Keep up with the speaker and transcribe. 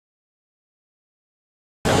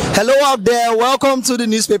Hello out there, welcome to the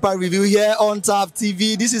newspaper review here on TAP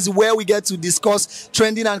TV. This is where we get to discuss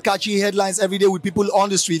trending and catchy headlines every day with people on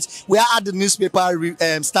the streets. We are at the newspaper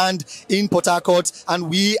stand in Port Harcourt, and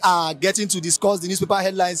we are getting to discuss the newspaper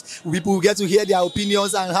headlines. People will get to hear their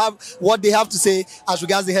opinions and have what they have to say as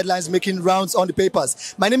regards the headlines making rounds on the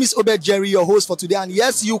papers. My name is Obed Jerry, your host for today, and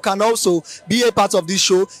yes, you can also be a part of this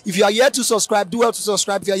show. If you are yet to subscribe, do well to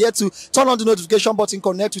subscribe. If you are yet to turn on the notification button,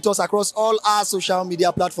 connect with us across all our social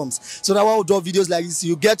media platforms, so that when we drop videos like this,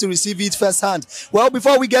 you get to receive it firsthand. Well,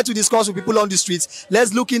 before we get to discuss with people on the streets,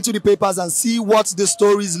 let's look into the papers and see what the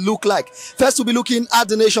stories look like. First, we'll be looking at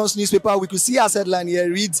the Nation's newspaper. We could see our headline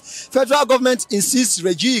here reads, Federal government insists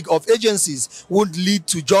rejig of agencies would lead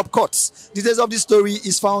to job cuts. Details of this story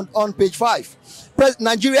is found on page 5.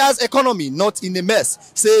 Nigeria's economy not in a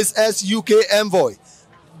mess, says UK envoy.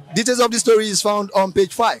 Details of this story is found on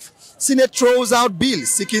page 5. Senate throws out bill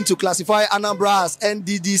seeking to classify Anambra as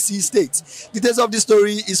NDDC state. Details of this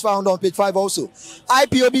story is found on page 5 also.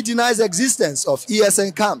 IPOB denies existence of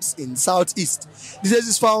ESN camps in Southeast. Details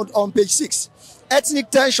is found on page 6. Ethnic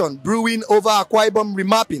tension brewing over Akwa Ibom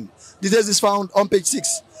remapping. Details is found on page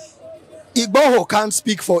 6. Igboho can't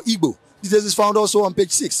speak for Igbo. Details is found also on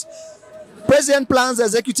page 6. President plans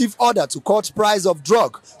executive order to cut price of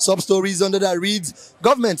drug. Sub-stories under that reads,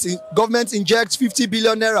 government injects 50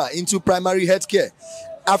 billion naira into primary health care.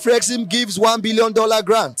 Afrexim gives $1 billion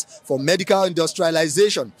grant for medical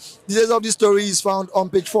industrialization. Details of this story is found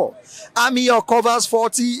on page 4. Army uncovers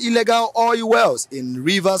 40 illegal oil wells in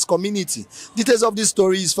Rivers community. Details of this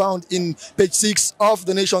story is found in page 6 of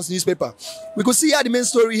the Nation's newspaper. We could see how the main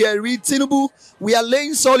story here read, Tinubu, we are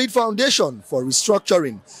laying solid foundation for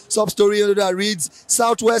restructuring. Sub-story under that reads,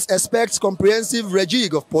 Southwest expects comprehensive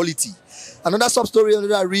rejig of polity. Another sub-story under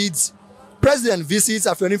that reads, President visits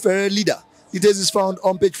Afenifere leader. Details is found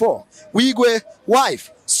on page 4. Wigwe,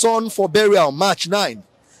 wife, son for burial, March 9.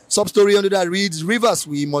 Sub-story under that reads, Rivers,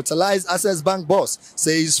 we immortalize Access Bank boss,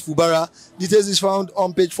 says Fubara. Details is found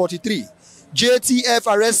on page 43.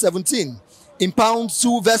 JTF arrests 17. Impounds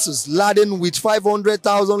 2 vessels laden with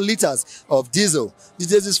 500,000 liters of diesel.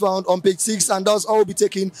 Details is found on page 6, and those all will be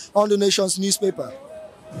taken on the Nation's newspaper.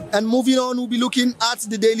 And moving on, we'll be looking at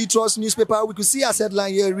the Daily Trust newspaper. We could see a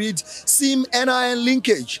headline here read, SIM NIN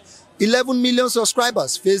linkage. 11 million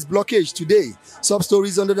subscribers face blockage today.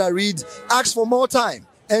 Sub-stories under that read, ask for more time.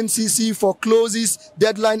 NCC forecloses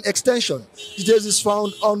deadline extension. Details is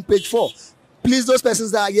found on page 4. Please, those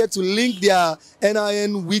persons that are yet to link their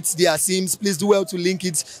NIN with their SIMs, please do well to link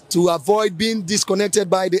it to avoid being disconnected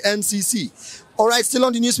by the NCC. All right, still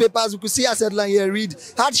on the newspapers, we could see a headline here read,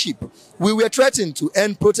 hardship. We were threatened to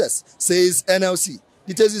end protests, says NLC.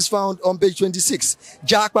 Details is found on page 26.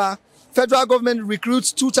 Japa. Federal government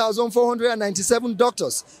recruits 2,497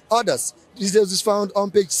 doctors. Others. Details is found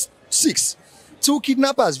on page 6. 2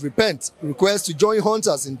 kidnappers repent. Request to join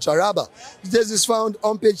hunters in Taraba. Details is found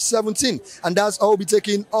on page 17. And that's all we'll be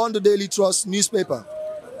taking on the Daily Trust newspaper.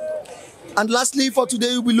 And lastly, for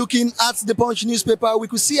today, we'll be looking at the Punch newspaper. We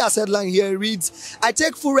could see our headline here reads, I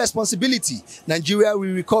take full responsibility. Nigeria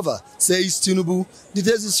will recover, says Tinubu.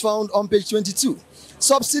 Details is found on page 22.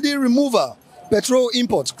 Subsidy removal. Petrol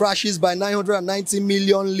import crashes by 990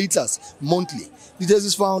 million liters monthly. Details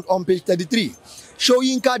is found on page 33.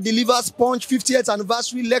 Soyinka delivers Punch 50th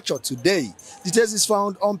anniversary lecture today. Details is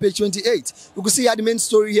found on page 28. You can see how the main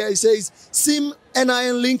story here. It says, SIM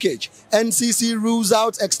NIN linkage. NCC rules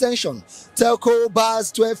out extension. Telco bars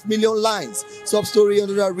 12 million lines. Sub-story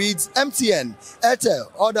under that reads, MTN, Airtel,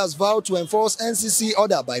 others vow to enforce NCC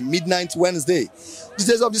order by midnight Wednesday.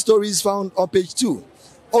 Details of the story is found on page 2.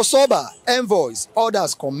 Osoba, envoys,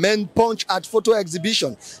 orders commend Punch at photo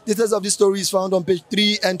exhibition. Details of the story is found on page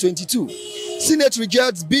 3 and 22. Senate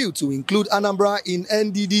rejects bill to include Anambra in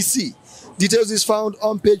NDDC. Details is found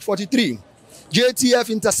on page 43. JTF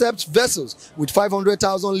intercepts vessels with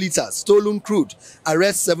 500,000 liters stolen crude.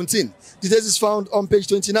 Arrests 17. Details is found on page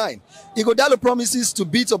 29. Igodalo promises to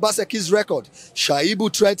beat Obaseki's record. Shaibu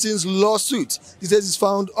threatens lawsuit. Details is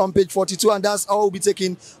found on page 42, and that's all we'll be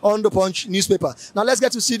taking on the Punch newspaper. Now let's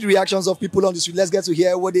get to see the reactions of people on the street. Let's get to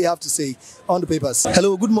hear what they have to say on the papers.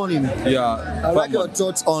 Hello, good morning. Yeah. I'd like your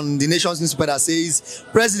thoughts on the Nation's newspaper that says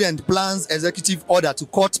President plans executive order to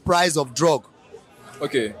cut price of drug.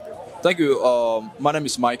 Okay. Thank you. My name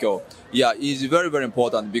is Michael. Yeah, it's very, very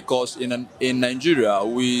important because in Nigeria,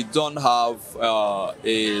 we don't have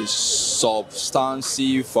a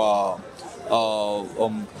substantive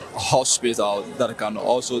hospital that can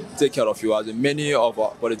also take care of you. As many of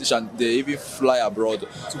our politicians, they even fly abroad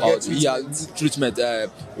to get treatment. Treatment.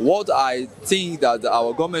 What I think that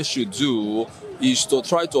our government should do is to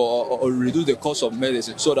try to reduce the cost of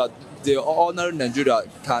medicine so that the ordinary Nigeria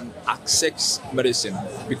can access medicine,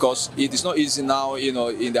 because it is not easy now,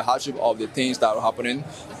 in the hardship of the things that are happening.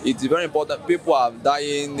 It's very important. People are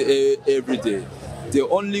dying every day. The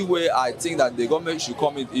only way I think that the government should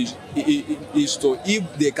come in is to,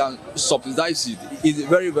 if they can subsidize it, it's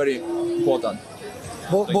very, very important.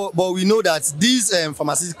 But we know that these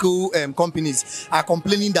pharmaceutical companies are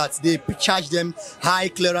complaining that they charge them high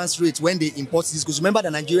clearance rates when they import these goods. Remember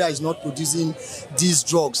that Nigeria is not producing these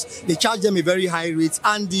drugs. They charge them a very high rate,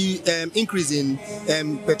 and the increase in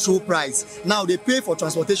petrol price. Now they pay for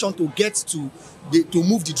transportation to get to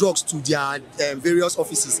move the drugs to their various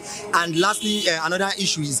offices. And lastly, another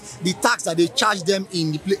issue is the tax that they charge them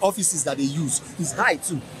in the offices that they use is high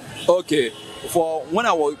too. Okay. For when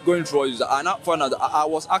I was going through this, I now found out, I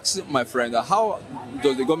was asking my friend, how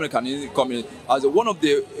does the government can come in? As one of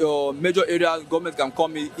the major areas government can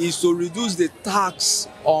come in is to reduce the tax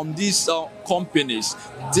on these companies.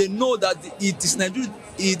 They know that it is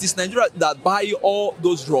Nigeria that buy all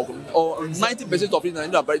those drugs, or 90% of it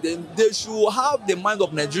Nigeria, but then they should have the mind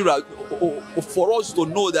of Nigeria for us to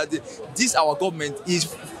know that this our government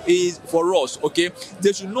is for us. Okay,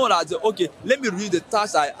 they should know that, okay, let me read the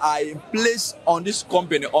tax I place on this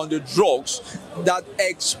company, on the drugs that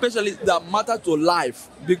especially that matter to life,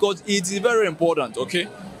 because it is very important. Okay,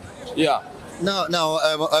 yeah. Now,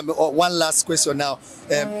 one last question. Now,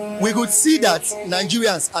 we could see that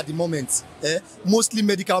Nigerians at the moment, mostly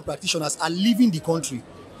medical practitioners, are leaving the country.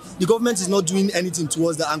 The government is not doing anything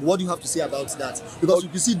towards that. And what do you have to say about that? Because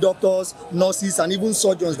you see doctors, nurses, and even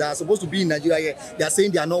surgeons that are supposed to be in Nigeria here, they are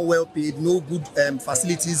saying they are not well paid, no good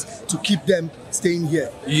facilities to keep them staying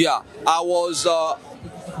here. Yeah, I was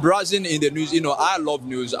browsing in the news. I love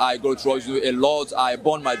news. I go through a lot. I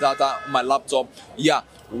burn my data, my laptop. Yeah.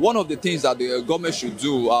 One of the things that the government should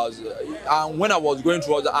do, and when I was going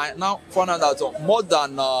through, I now found out that more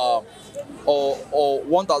than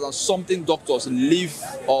 1,000 something doctors leave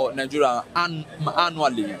Nigeria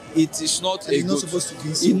annually. It is not a good. Supposed to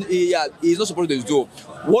be so. Yeah, it's not supposed to do.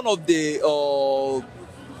 One of the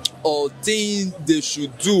things they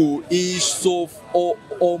should do is to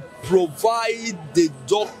provide the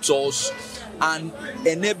doctors an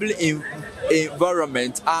enabling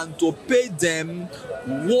environment and to pay them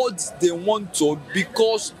what they want to,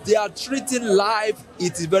 because they are treating life.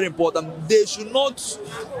 It is very important. They should not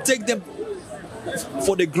take them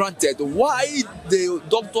for the granted. Why the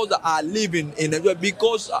doctors are living in Nigeria?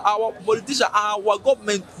 Because our politicians, our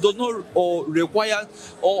government does not require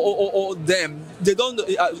or them. They don't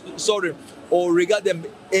or regard them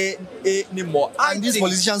anymore. And these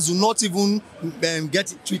politicians do not even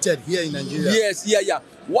get treated here in Nigeria. Yes, yeah.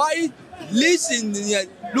 Why? Listen,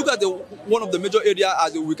 look at one of the major areas,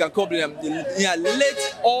 as we can call them.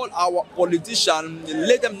 Let all our politicians,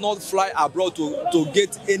 let them not fly abroad to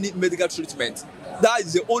get any medical treatment. That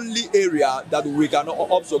is the only area that we can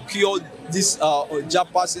also cure this job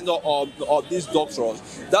passing of these doctors.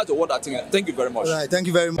 That's what I think. Thank you very much. All right, thank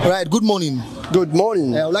you very much. All right, good morning. Good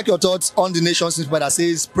morning. I would like your thoughts on the Nation's newspaper that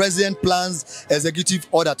says President plans executive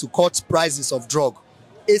order to cut prices of drug.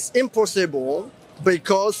 It's impossible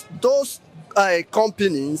because those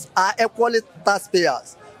companies are equally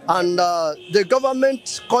taxpayers, and the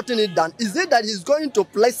government cutting it down. Is it that he's going to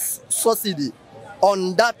place subsidy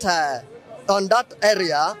on that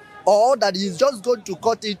area, or that he's just going to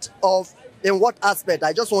cut it off? In what aspect?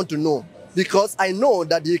 I just want to know, because I know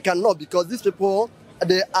that he cannot, because these people,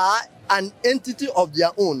 they are an entity of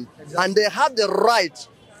their own, and they have the right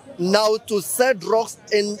now to sell drugs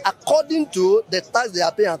in according to the tax they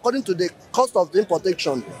are paying, according to the cost of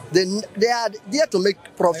importation. They are there to make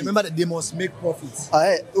profit. Remember that they must make profits.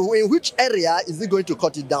 In which area is he going to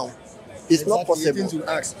cut it down? It's not possible. To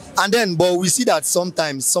ask. And then, but we see that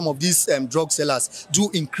sometimes some of these drug sellers do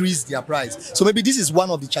increase their price. So maybe this is one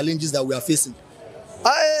of the challenges that we are facing.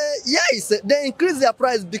 Yes, they increase their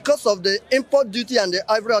price because of the import duty and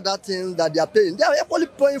every other thing that they are paying. They are equally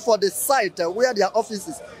paying for the site where their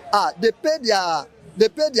offices are. They pay their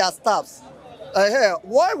staffs.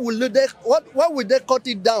 Why will they cut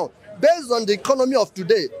it down? Based on the economy of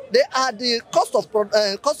today, they are the cost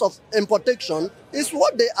of importation is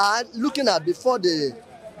what they are looking at before they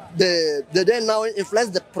then now influence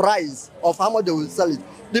the price of how much they will sell it.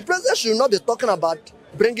 The president should not be talking about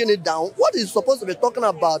bringing it down. What is supposed to be talking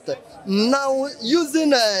about now,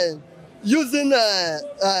 using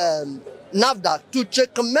NAFDAC to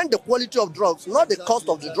checkmate the quality of drugs, not the cost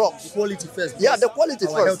of the drugs. The quality first. Yeah, the quality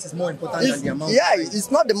first. Our health is more important than the amount. Yeah,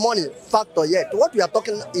 it's not the money factor yet. What we are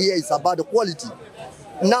talking here is about the quality.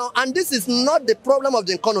 Now, and this is not the problem of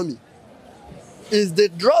the economy. Is the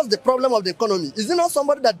drugs the problem of the economy? Is it not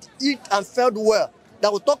somebody that eat and felt well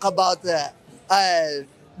that will talk about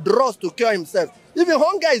drugs to cure himself? Even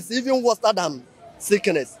hunger is even worse than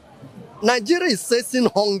sickness. Nigeria is facing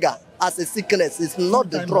hunger as a sickness. It's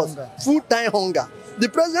not the drugs. Full-time hunger. The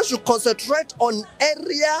president should concentrate on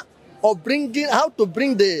area of bringing how to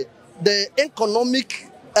bring the economic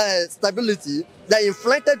stability that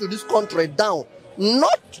inflated to this country down.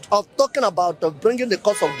 Not of talking about bringing the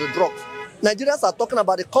cost of the drugs. Nigerians are talking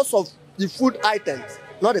about the cost of the food items,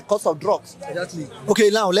 not the cost of drugs. Exactly. Okay,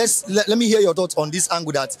 now let me hear your thoughts on this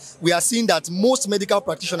angle that we are seeing that most medical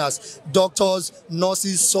practitioners, doctors,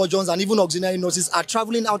 nurses, surgeons, and even auxiliary nurses are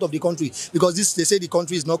traveling out of the country because they say the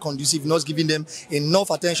country is not conducive, not giving them enough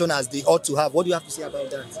attention as they ought to have. What do you have to say about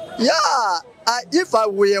that? Yeah, if I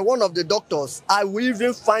were one of the doctors, I will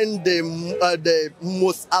even find the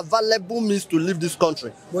most available means to leave this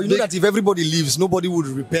country. But you know that if everybody leaves, nobody would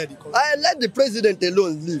repair the country. I let the president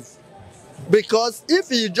alone leave. Because if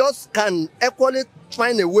he just can equally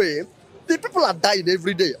find a way, the people are dying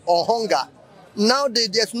every day or hunger. Now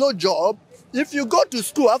there's no job. If you go to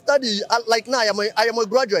school after like now I am a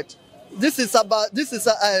graduate. This is about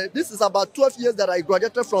 12 years that I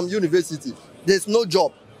graduated from university. There's no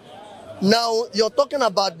job. Now you're talking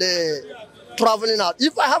about the traveling out.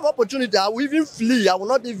 If I have opportunity, I will even flee.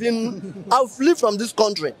 I'll flee from this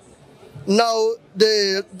country. Now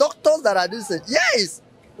the doctors that are doing it, yes.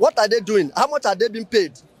 What are they doing? How much are they being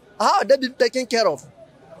paid? How are they being taken care of?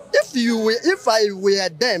 If I were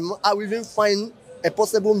them, I will even find a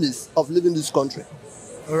possible means of leaving this country.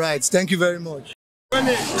 All right, thank you very much.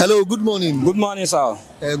 Hello, good morning. Good morning, sir.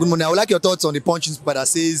 Good morning. I would like your thoughts on the punching paper that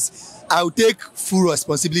says, I will take full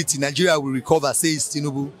responsibility. Nigeria will recover, says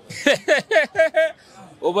Tinubu.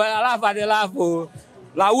 Oh, but I laugh at the laugh. Oh.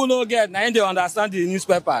 Like, who no get, now they understand the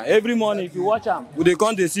newspaper. Every morning, if you watch them, they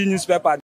come to see newspaper.